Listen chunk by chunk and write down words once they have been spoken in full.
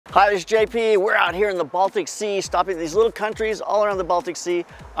Hi, this is JP. We're out here in the Baltic Sea, stopping at these little countries all around the Baltic Sea.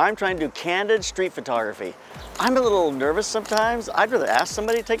 I'm trying to do candid street photography. I'm a little nervous sometimes. I'd rather ask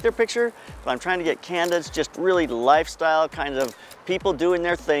somebody to take their picture, but I'm trying to get candids, just really lifestyle kind of people doing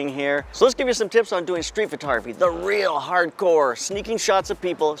their thing here. So let's give you some tips on doing street photography, the real hardcore, sneaking shots of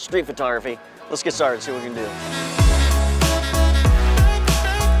people, street photography. Let's get started, see what we can do.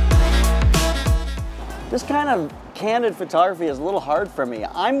 This kind of candid photography is a little hard for me.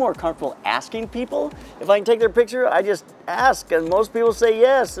 I'm more comfortable asking people if I can take their picture. I just ask and most people say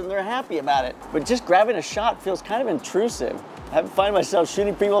yes and they're happy about it. But just grabbing a shot feels kind of intrusive. I find myself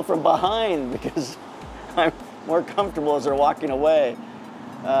shooting people from behind because I'm more comfortable as they're walking away.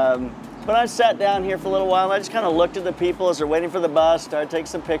 But I sat down here for a little while and I just kind of looked at the people as they're waiting for the bus, started taking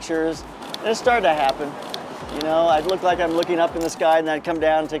some pictures. And it started to happen. You know, I'd look like I'm looking up in the sky and then I'd come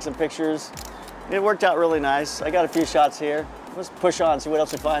down and take some pictures. It worked out really nice. I got a few shots here. Let's push on, see what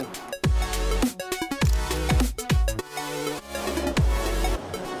else we find.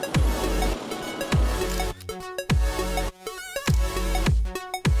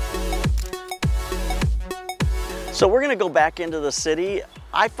 So we're gonna go back into the city.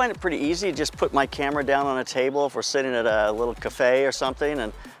 I find it pretty easy to just put my camera down on a table if we're sitting at a little cafe or something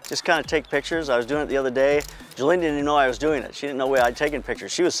and just kind of take pictures. I was doing it the other day. Jolene didn't even know I was doing it. She didn't know I'd taken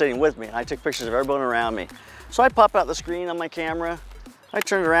pictures. She was sitting with me and I took pictures of everyone around me. So I pop out the screen on my camera. I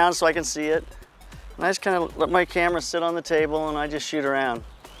turn it around so I can see it. And I just kind of let my camera sit on the table and I just shoot around.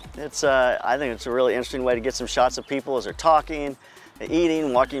 I think it's a really interesting way to get some shots of people as they're talking,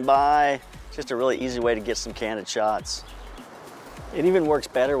 eating, walking by. It's just a really easy way to get some candid shots. It even works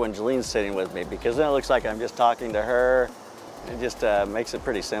better when Jolene's sitting with me because then it looks like I'm just talking to her. It just makes it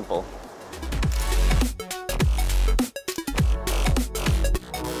pretty simple.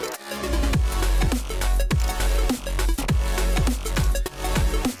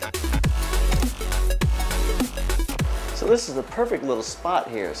 So this is a perfect little spot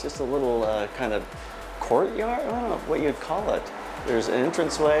here. It's just a little kind of courtyard. I don't know what you'd call it. There's an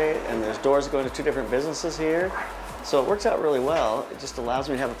entranceway and there's doors going to two different businesses here. So it works out really well. It just allows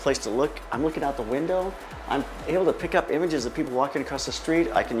me to have a place to look. I'm looking out the window. I'm able to pick up images of people walking across the street.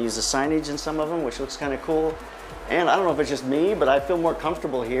 I can use the signage in some of them, which looks kind of cool. And I don't know if it's just me, but I feel more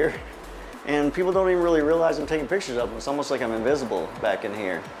comfortable here. And people don't even really realize I'm taking pictures of them. It's almost like I'm invisible back in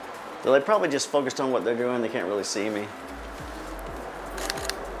here. So they probably just focused on what they're doing. They can't really see me.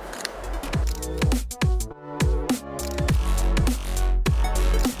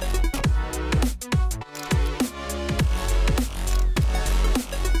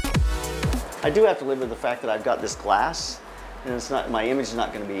 I do have to live with the fact that I've got this glass, and it's not, my image is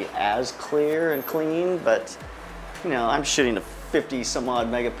not going to be as clear and clean, but you know, I'm shooting a 50 some odd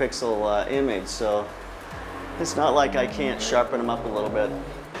megapixel image, so it's not like I can't sharpen them up a little bit.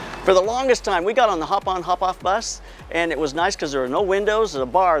 For the longest time, we got on the hop-on, hop-off bus, and it was nice because there were no windows, there's a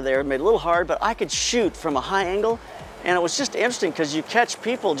bar there, it made it a little hard, but I could shoot from a high angle, and it was just interesting because you catch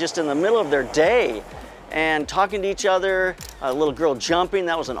people just in the middle of their day and talking to each other. A little girl jumping,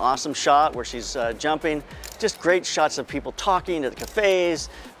 that was an awesome shot where she's jumping. Just great shots of people talking at the cafes,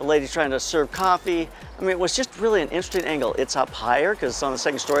 the lady trying to serve coffee. I mean, it was just really an interesting angle. It's up higher because it's on the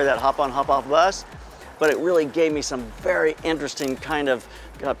second story of that hop-on, hop-off bus, but it really gave me some very interesting kind of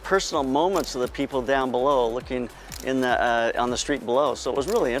personal moments of the people down below looking in the, on the street below. So it was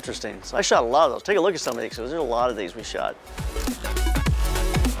really interesting. So I shot a lot of those. Take a look at some of these, because there's a lot of these we shot.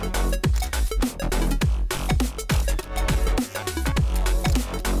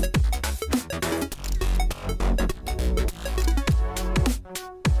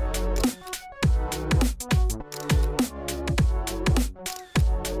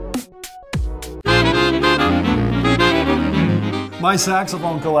 My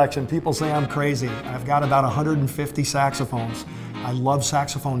saxophone collection, people say I'm crazy. I've got about 150 saxophones. I love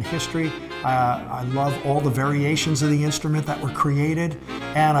saxophone history. I love all the variations of the instrument that were created,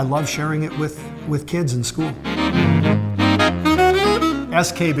 and I love sharing it with kids in school.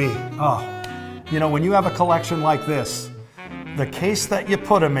 SKB, oh, you know, when you have a collection like this, the case that you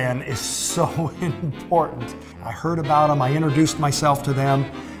put them in is so important. I heard about them, I introduced myself to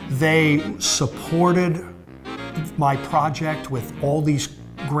them. They supported my project with all these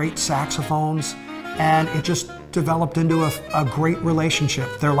great saxophones, and it just developed into a great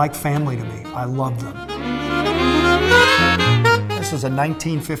relationship. They're like family to me. I love them. This is a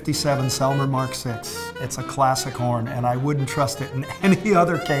 1957 Selmer Mark VI. It's a classic horn, and I wouldn't trust it in any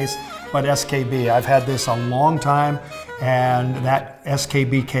other case but SKB. I've had this a long time, and that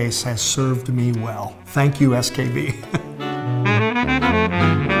SKB case has served me well. Thank you, SKB.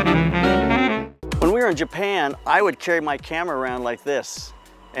 When we were in Japan, I would carry my camera around like this.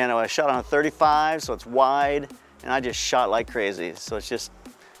 And I shot on a 35, so it's wide, and I just shot like crazy. So it's just,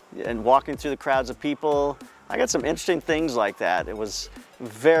 and walking through the crowds of people, I got some interesting things like that. It was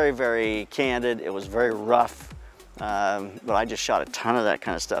very, very candid. It was very rough, but I just shot a ton of that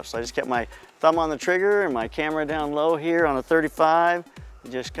kind of stuff. So I just kept my thumb on the trigger and my camera down low here on a 35,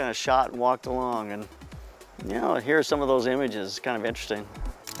 and just kind of shot and walked along. And you know, here are some of those images. It's kind of interesting.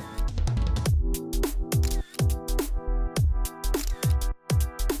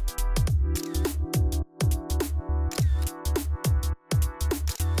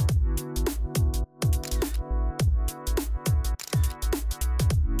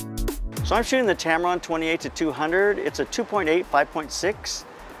 So I'm shooting the Tamron 28-200. It's a 2.8, 5.6.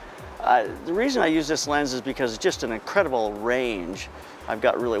 The reason I use this lens is because it's just an incredible range. I've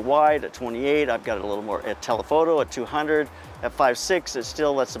got really wide at 28, I've got it a little more at telephoto at 200. At 5.6, it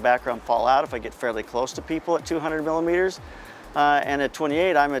still lets the background fall out if I get fairly close to people at 200 millimeters. And at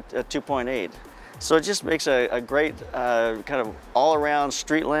 28, I'm at 2.8. So it just makes a great kind of all-around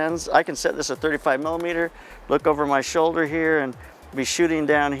street lens. I can set this at 35 millimeter, look over my shoulder here and be shooting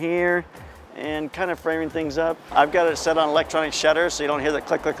down here and kind of framing things up. I've got it set on electronic shutter so you don't hear the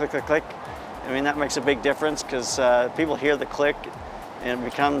click, click, click, click, click. I mean, that makes a big difference because people hear the click and it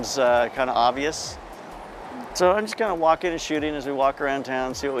becomes kind of obvious. So I'm just kind of walking and shooting as we walk around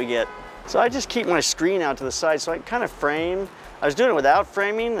town, see what we get. So I just keep my screen out to the side so I can kind of frame. I was doing it without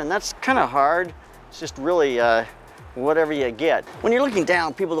framing, and that's kind of hard. It's just really whatever you get. When you're looking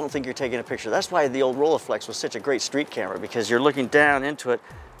down, people don't think you're taking a picture. That's why the old Rolleiflex was such a great street camera, because you're looking down into it.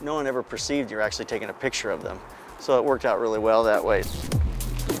 No one ever perceived you're actually taking a picture of them. So it worked out really well that way.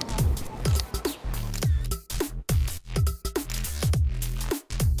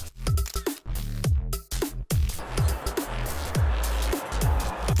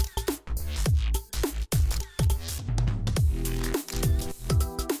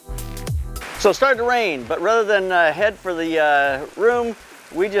 So it started to rain, but rather than head for the room,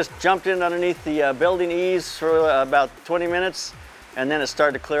 we just jumped in underneath the building eaves for about 20 minutes, and then it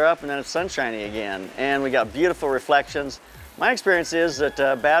started to clear up, and then it's sunshiny again. And we got beautiful reflections. My experience is that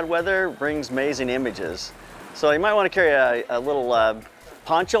bad weather brings amazing images. So you might want to carry a little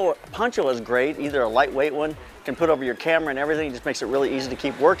poncho. Poncho is great, either a lightweight one, you can put over your camera and everything. It just makes it really easy to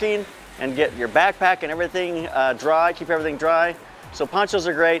keep working and get your backpack and everything dry, keep everything dry. So ponchos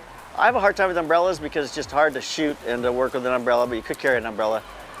are great. I have a hard time with umbrellas because it's just hard to shoot and to work with an umbrella, but you could carry an umbrella.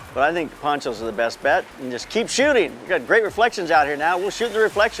 But I think ponchos are the best bet, and just keep shooting. We've got great reflections out here now. We'll shoot the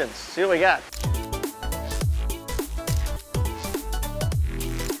reflections, see what we got.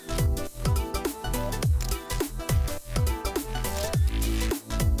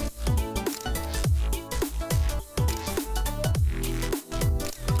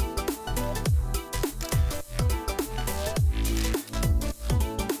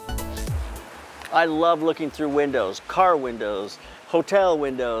 I love looking through windows, car windows, hotel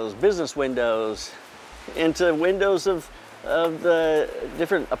windows, business windows, into windows of the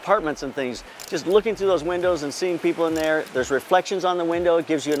different apartments and things. Just looking through those windows and seeing people in there. There's reflections on the window. It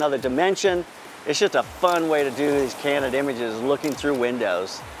gives you another dimension. It's just a fun way to do these candid images, looking through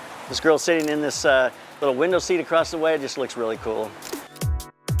windows. This girl sitting in this little window seat across the way, it just looks really cool.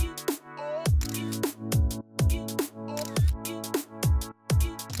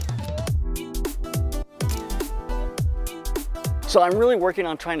 So I'm really working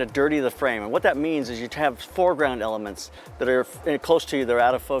on trying to dirty the frame, and what that means is you have foreground elements that are close to you, they're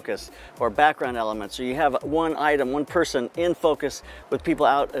out of focus, or background elements, or you have one item, one person in focus with people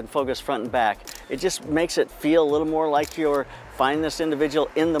out in focus front and back. It just makes it feel a little more like you're finding this individual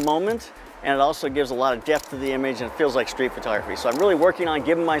in the moment, and it also gives a lot of depth to the image, and it feels like street photography. So I'm really working on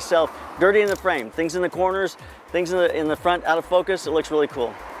giving myself dirty in the frame, things in the corners, things in the front out of focus. It looks really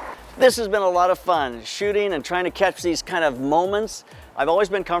cool. This has been a lot of fun, shooting and trying to catch these kind of moments. I've always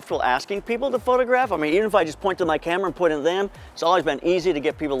been comfortable asking people to photograph. I mean, even if I just point to my camera and point at them, it's always been easy to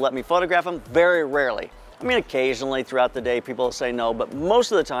get people to let me photograph them. Very rarely. I mean, occasionally throughout the day, people will say no, but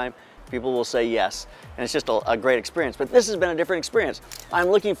most of the time, people will say yes. And it's just a great experience. But this has been a different experience. I'm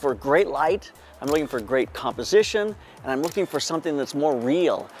looking for great light. I'm looking for great composition, and I'm looking for something that's more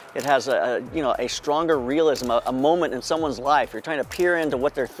real. It has a stronger realism, a moment in someone's life. You're trying to peer into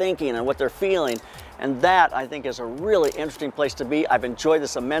what they're thinking and what they're feeling, and that, I think, is a really interesting place to be. I've enjoyed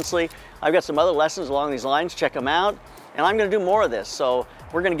this immensely. I've got some other lessons along these lines. Check them out, and I'm gonna do more of this. So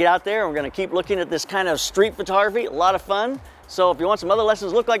we're gonna get out there, and we're gonna keep looking at this kind of street photography, a lot of fun. So if you want some other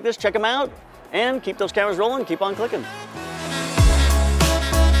lessons that look like this, check them out, and keep those cameras rolling, keep on clicking.